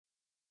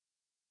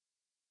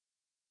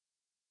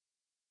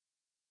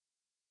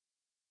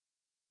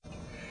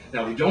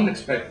Now, we don't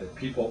expect that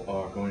people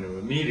are going to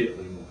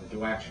immediately move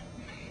into action.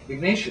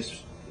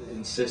 Ignatius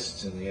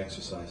insists in the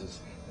exercises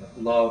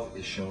that love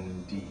is shown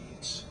in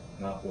deeds,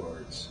 not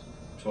words.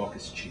 Talk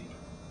is cheap.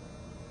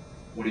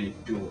 What do you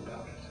do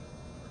about it?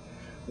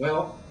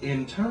 Well,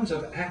 in terms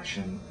of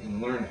action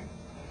in learning,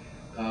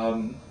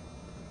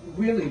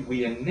 really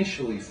we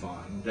initially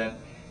find that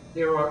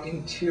there are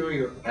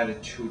interior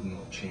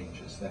attitudinal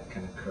changes that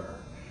can occur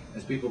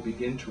as people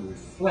begin to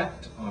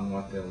reflect on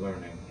what they're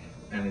learning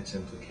and its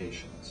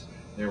implications,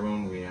 their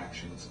own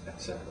reactions,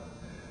 etc.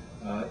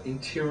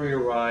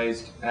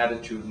 Interiorized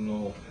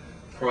attitudinal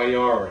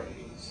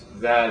priorities,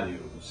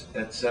 values,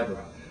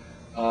 etc.,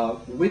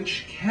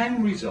 which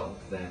can result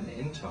then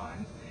in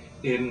time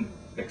in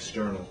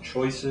external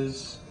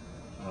choices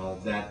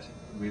that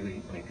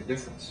really make a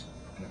difference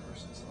in a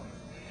person's life.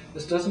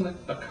 This doesn't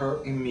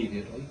occur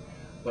immediately,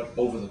 but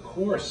over the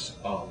course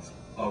of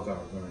our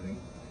learning,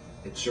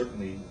 it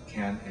certainly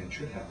can and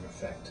should have an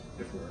effect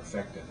if we're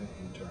effective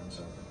in terms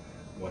of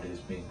what is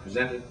being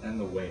presented and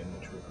the way in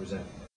which we're presenting it.